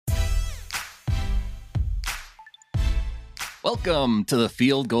Welcome to the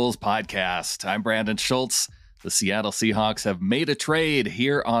Field Goals Podcast. I'm Brandon Schultz. The Seattle Seahawks have made a trade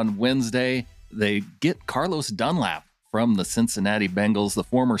here on Wednesday. They get Carlos Dunlap from the Cincinnati Bengals, the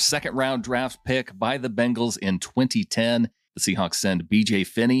former second-round draft pick by the Bengals in 2010. The Seahawks send B.J.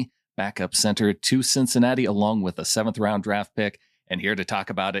 Finney, backup center, to Cincinnati along with a seventh-round draft pick. And here to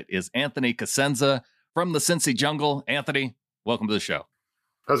talk about it is Anthony Cosenza from the Cincy Jungle. Anthony, welcome to the show.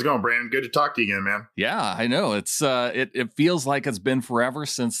 How's it going, Brandon? Good to talk to you again, man. Yeah, I know. It's it feels like it's been forever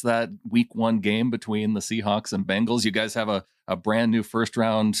since that week one game between the Seahawks and Bengals. You guys have a brand new first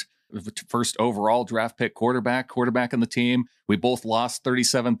overall draft pick quarterback in the team. We both lost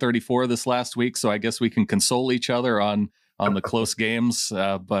 37-34 this last week, so I guess we can console each other on the close games.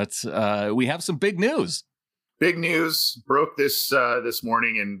 But we have some big news. Big news broke this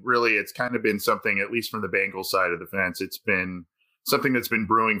morning, and really it's kind of been something, at least from the Bengals side of the fence, it's been something that's been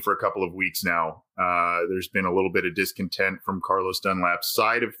brewing for a couple of weeks now. There's been a little bit of discontent from Carlos Dunlap's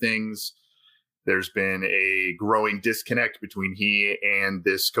side of things. There's been a growing disconnect between he and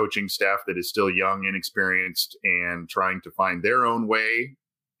this coaching staff that is still young, inexperienced, and trying to find their own way.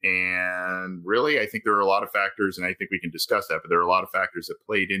 And really, I think there are a lot of factors, and I think we can discuss that, but there are a lot of factors that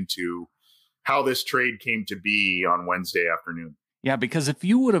played into how this trade came to be on Wednesday afternoon. Yeah, because if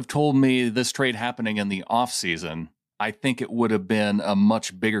you would have told me this trade happening in the offseason, I think it would have been a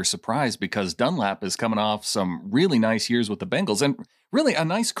much bigger surprise because Dunlap is coming off some really nice years with the Bengals and really a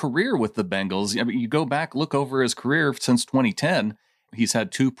nice career with the Bengals. I mean, you go back, look over his career since 2010. He's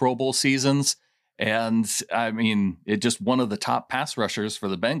had 2 Pro Bowl seasons. And I mean, it just one of the top pass rushers for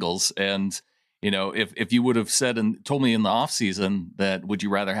the Bengals. And, you know, if you would have said and told me in the offseason that would you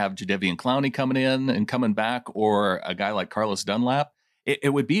rather have Jadeveon Clowney coming in and coming back or a guy like Carlos Dunlap,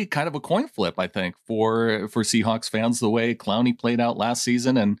 it would be kind of a coin flip, I think, for Seahawks fans, the way Clowney played out last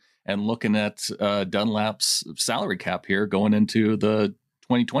season and looking at Dunlap's salary cap here going into the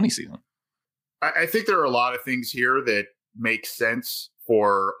 2020 season. I think there are a lot of things here that make sense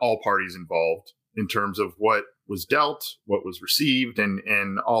for all parties involved in terms of what was dealt, what was received,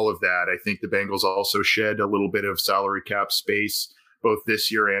 and all of that. I think the Bengals also shed a little bit of salary cap space both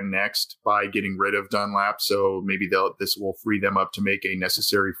this year and next by getting rid of Dunlap. So maybe this will free them up to make a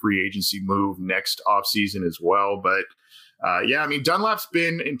necessary free agency move next offseason as well. But yeah, I mean, Dunlap's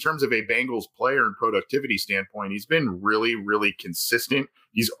been, in terms of a Bengals player and productivity standpoint, he's been really, really consistent.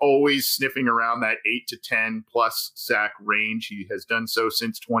 He's always sniffing around that 8 to 10 plus sack range. He has done so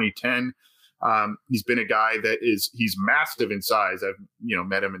since 2010. He's been a guy he's massive in size. I've,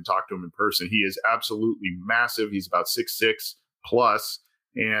 met him and talked to him in person. He is absolutely massive. He's about 6'6" plus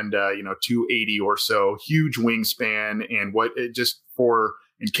and 280 or so, huge wingspan. And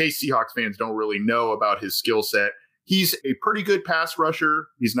in case Seahawks fans don't really know about his skill set, he's a pretty good pass rusher.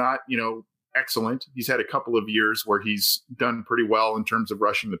 He's not, excellent. He's had a couple of years where he's done pretty well in terms of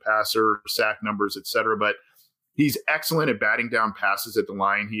rushing the passer, sack numbers, etc. But he's excellent at batting down passes at the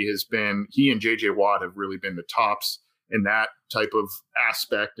line. He and JJ Watt have really been the tops in that type of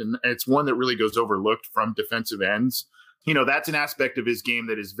aspect. And it's one that really goes overlooked from defensive ends. That's an aspect of his game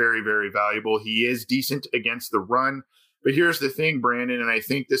that is very, very valuable. He is decent against the run. But here's the thing, Brandon, and I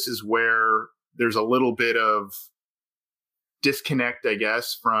think this is where there's a little bit of disconnect, I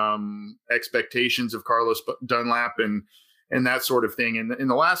guess, from expectations of Carlos Dunlap and that sort of thing. And in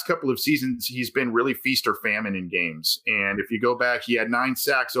the last couple of seasons, he's been really feast or famine in games. And if you go back, he had 9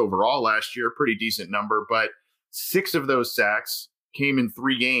 sacks overall last year, pretty decent number, but 6 of those sacks came in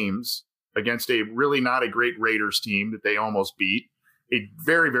 3 games against a really not a great Raiders team that they almost beat, a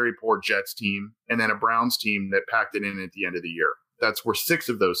very, very poor Jets team, and then a Browns team that packed it in at the end of the year. That's where 6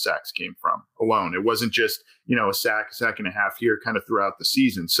 of those sacks came from alone. It wasn't just, a sack and a half here kind of throughout the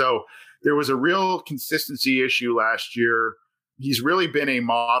season. So there was a real consistency issue last year. He's really been a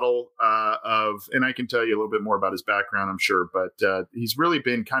model and I can tell you a little bit more about his background, I'm sure, but he's really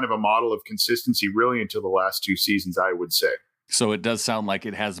been kind of a model of consistency really until the last 2 seasons, I would say. So it does sound like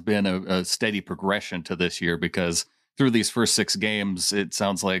it has been a steady progression to this year because through these first 6 games, it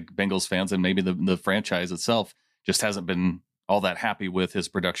sounds like Bengals fans and maybe the franchise itself just hasn't been all that happy with his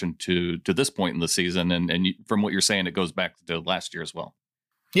production to this point in the season. And from what you're saying, it goes back to last year as well.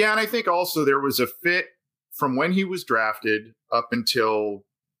 Yeah, and I think also there was a fit from when he was drafted up until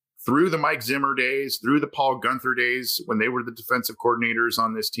through the Mike Zimmer days, through the Paul Guenther days when they were the defensive coordinators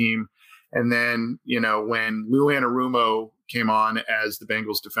on this team. And then, when Lou Anarumo came on as the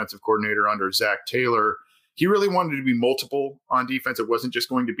Bengals defensive coordinator under Zach Taylor, he really wanted to be multiple on defense. It wasn't just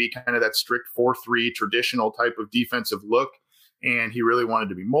going to be kind of that strict 4-3 traditional type of defensive look. And he really wanted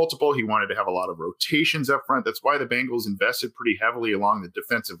to be multiple. He wanted to have a lot of rotations up front. That's why the Bengals invested pretty heavily along the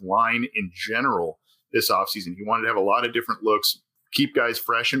defensive line in general this offseason. He wanted to have a lot of different looks, keep guys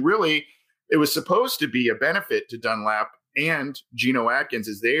fresh. And really, it was supposed to be a benefit to Dunlap and Geno Atkins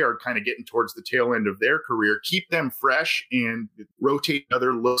as they are kind of getting towards the tail end of their career, keep them fresh and rotate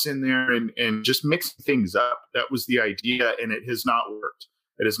other looks in there and just mix things up. That was the idea, and it has not worked.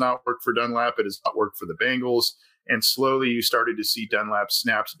 It has not worked for Dunlap. It has not worked for the Bengals. And slowly you started to see Dunlap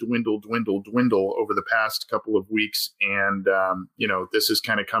snaps dwindle over the past couple of weeks. And, this has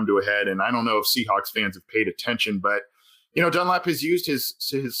kind of come to a head. And I don't know if Seahawks fans have paid attention, but Dunlap has used his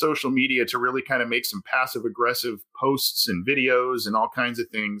social media to really kind of make some passive aggressive posts and videos and all kinds of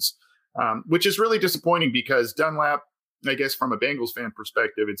things, which is really disappointing because Dunlap, I guess from a Bengals fan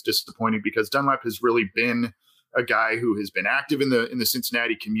perspective, it's disappointing because Dunlap has really been a guy who has been active in the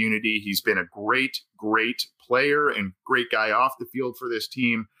Cincinnati community. He's been a great player and great guy off the field for this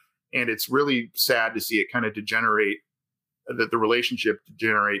team. And it's really sad to see it kind of degenerate, that the relationship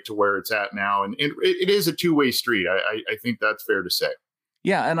degenerate to where it's at now. And it is a two-way street. I think that's fair to say.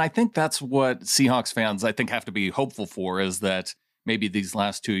 Yeah, and I think that's what Seahawks fans, I think, have to be hopeful for, is that maybe these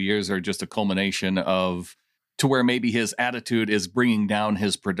last 2 years are just a culmination of to where maybe his attitude is bringing down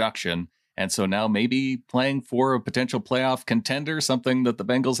his production. And so now maybe playing for a potential playoff contender, something that the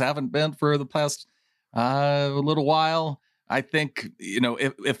Bengals haven't been for the past little while. I think,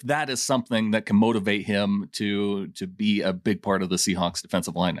 if that is something that can motivate him to be a big part of the Seahawks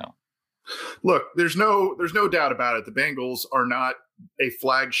defensive line now. Look, there's no doubt about it. The Bengals are not a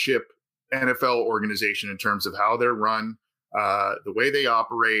flagship NFL organization in terms of how they're run, the way they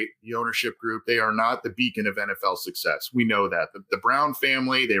operate, the ownership group. They are not the beacon of NFL success. We know that. The Brown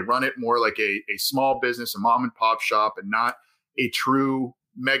family, they run it more like a small business, a mom and pop shop, and not a true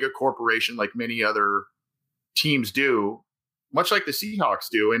mega corporation like many other teams do, much like the Seahawks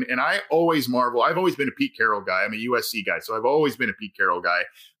do. And I always marvel. I've always been a Pete Carroll guy. I'm a USC guy, so I've always been a Pete Carroll guy.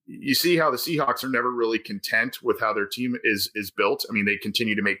 You see how the Seahawks are never really content with how their team is built. I mean, they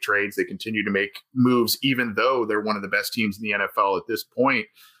continue to make trades. They continue to make moves, even though they're one of the best teams in the NFL at this point.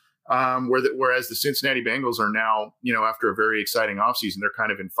 Whereas the Cincinnati Bengals are now, after a very exciting offseason, they're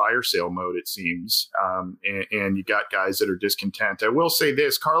kind of in fire sale mode, it seems. And you got guys that are discontent. I will say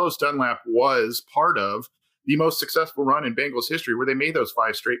this, Carlos Dunlap was part of the most successful run in Bengals history, where they made those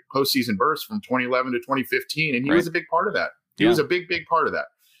 5 straight postseason bursts from 2011 to 2015. And he was a big part of that. He was a big part of that.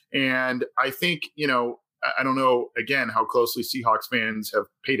 And I think, I don't know, again, how closely Seahawks fans have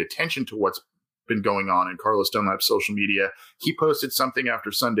paid attention to what's been going on in Carlos Dunlap's social media. He posted something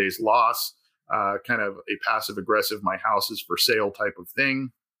after Sunday's loss, kind of a passive aggressive, my house is for sale type of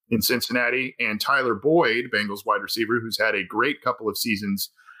thing in Cincinnati. And Tyler Boyd, Bengals wide receiver, who's had a great couple of seasons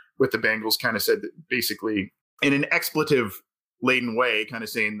with the Bengals, kind of said that basically in an expletive laden way, kind of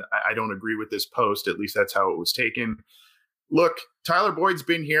saying, I don't agree with this post. At least that's how it was taken. Look, Tyler Boyd's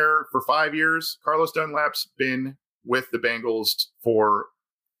been here for 5 years. Carlos Dunlap's been with the Bengals for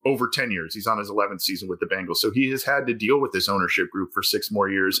over 10 years. He's on his 11th season with the Bengals. So he has had to deal with this ownership group for 6 more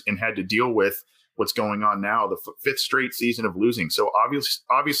years and had to deal with what's going on now, the 5th straight season of losing. So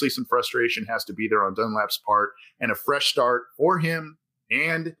obviously some frustration has to be there on Dunlap's part, and a fresh start for him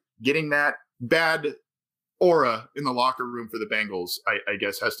and getting that bad aura in the locker room for the Bengals, I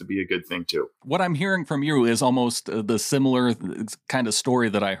guess, has to be a good thing too. What I'm hearing from you is almost the similar kind of story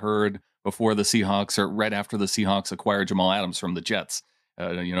that I heard before the Seahawks, or right after the Seahawks acquired Jamal Adams from the Jets.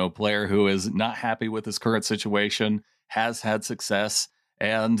 A player who is not happy with his current situation, has had success,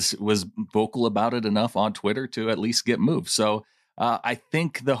 and was vocal about it enough on Twitter to at least get moved. So I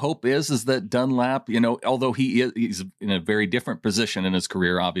think the hope is that Dunlap, although he's in a very different position in his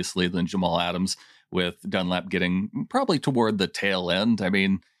career, obviously, than Jamal Adams, with Dunlap getting probably toward the tail end. I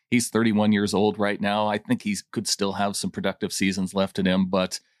mean, he's 31 years old right now. I think he could still have some productive seasons left in him.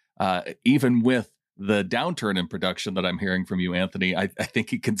 But even with the downturn in production that I'm hearing from you, Anthony, I think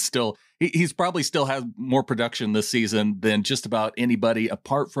he can still, he's probably still has more production this season than just about anybody,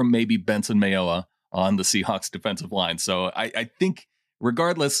 apart from maybe Benson Mayowa on the Seahawks defensive line. So I think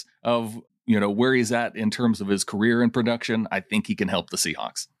regardless of, where he's at in terms of his career and production, I think he can help the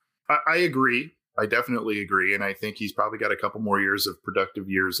Seahawks. I agree. I definitely agree. And I think he's probably got a couple more years of productive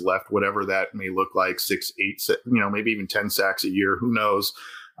years left, whatever that may look like, 6, 8, maybe even 10 sacks a year. Who knows?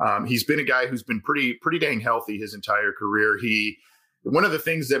 He's been a guy who's been pretty dang healthy his entire career. One of the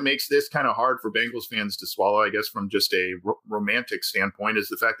things that makes this kind of hard for Bengals fans to swallow, I guess, from just a romantic standpoint, is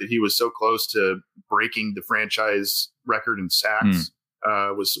the fact that he was so close to breaking the franchise record in sacks.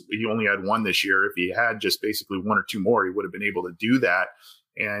 He only had 1 this year. If he had just basically 1 or 2 more, he would have been able to do that.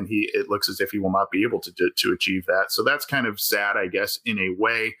 And it looks as if he will not be able to achieve that. So that's kind of sad, I guess, in a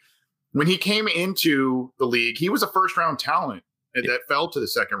way. When he came into the league, he was a first-round talent that fell to the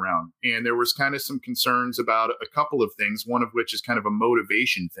second round. And there was kind of some concerns about a couple of things, one of which is kind of a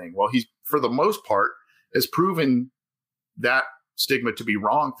motivation thing. Well, he's, for the most part, has proven that stigma to be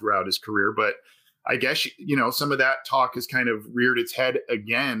wrong throughout his career. But I guess, some of that talk has kind of reared its head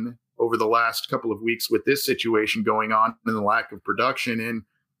again over the last couple of weeks with this situation going on and the lack of production. And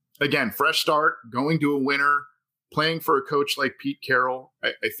again, fresh start, going to a winner, playing for a coach like Pete Carroll.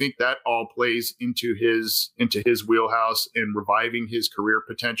 I think that all plays into his wheelhouse and reviving his career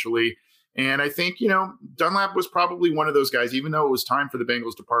potentially. And I think, Dunlap was probably one of those guys, even though it was time for the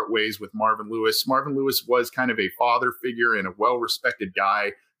Bengals to part ways with Marvin Lewis. Marvin Lewis was kind of a father figure and a well-respected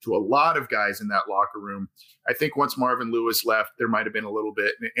guy to a lot of guys in that locker room. I think once Marvin Lewis left, there might have been a little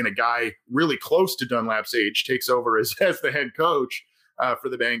bit, and a guy really close to Dunlap's age takes over as the head coach for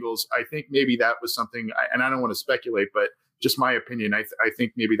the Bengals. I think maybe that was something, and I don't want to speculate, but just my opinion, I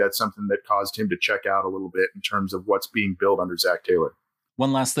think maybe that's something that caused him to check out a little bit in terms of what's being built under Zach Taylor.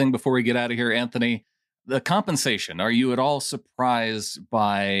 One last thing before we get out of here, Anthony, the compensation. Are you at all surprised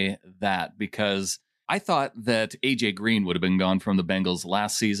by that? Because I thought that A.J. Green would have been gone from the Bengals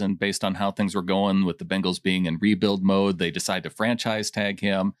last season based on how things were going with the Bengals being in rebuild mode. They decide to franchise tag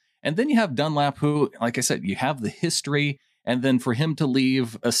him. And then you have Dunlap, who, like I said, you have the history. And then for him to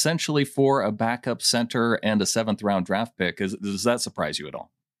leave essentially for a backup center and a 7th round draft pick, does that surprise you at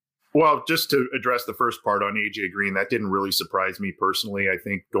all? Well, just to address the first part on A.J. Green, that didn't really surprise me personally. I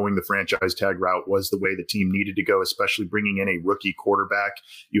think going the franchise tag route was the way the team needed to go, especially bringing in a rookie quarterback.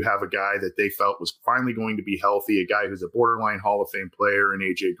 You have a guy that they felt was finally going to be healthy, a guy who's a borderline Hall of Fame player in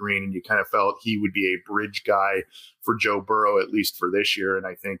A.J. Green, and you kind of felt he would be a bridge guy for Joe Burrow, at least for this year. And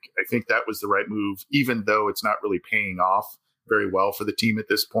I think that was the right move, even though it's not really paying off very well for the team at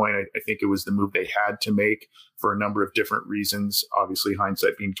this point. I think it was the move they had to make for a number of different reasons. Obviously,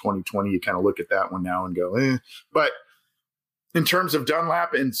 hindsight being 2020, you kind of look at that one now and go, eh. But in terms of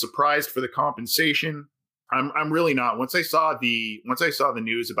Dunlap and surprised for the compensation, I'm really not. Once I saw the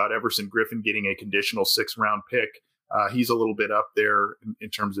news about Everson Griffin getting a conditional 6th round pick, he's a little bit up there in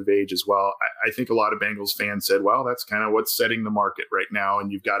terms of age as well. I think a lot of Bengals fans said, well, that's kind of what's setting the market right now.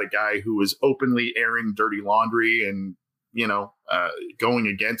 And you've got a guy who is openly airing dirty laundry and going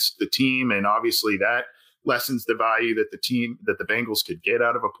against the team. And obviously that lessens the value that the Bengals could get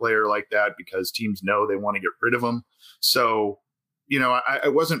out of a player like that, because teams know they want to get rid of them. So, I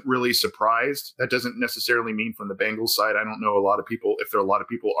wasn't really surprised. That doesn't necessarily mean from the Bengals side. I don't know if a lot of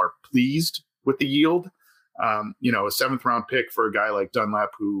people are pleased with the yield. A 7th round pick for a guy like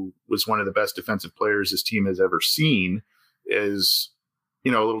Dunlap, who was one of the best defensive players this team has ever seen, is a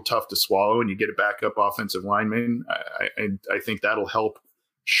little tough to swallow, and you get a backup offensive lineman. I think that'll help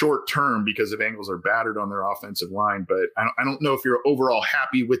short term because the Bengals are battered on their offensive line. But I don't know if you're overall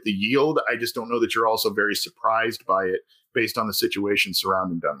happy with the yield. I just don't know that you're also very surprised by it based on the situation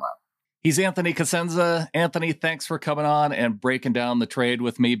surrounding Dunlap. He's Anthony Cosenza. Anthony, thanks for coming on and breaking down the trade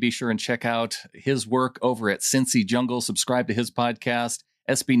with me. Be sure and check out his work over at Cincy Jungle. Subscribe to his podcast,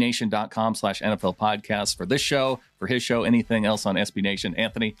 SBNation.com/NFL podcast for this show, for his show, anything else on SB Nation.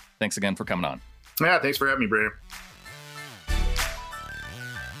 Anthony, thanks again for coming on. Yeah, thanks for having me, Brandon.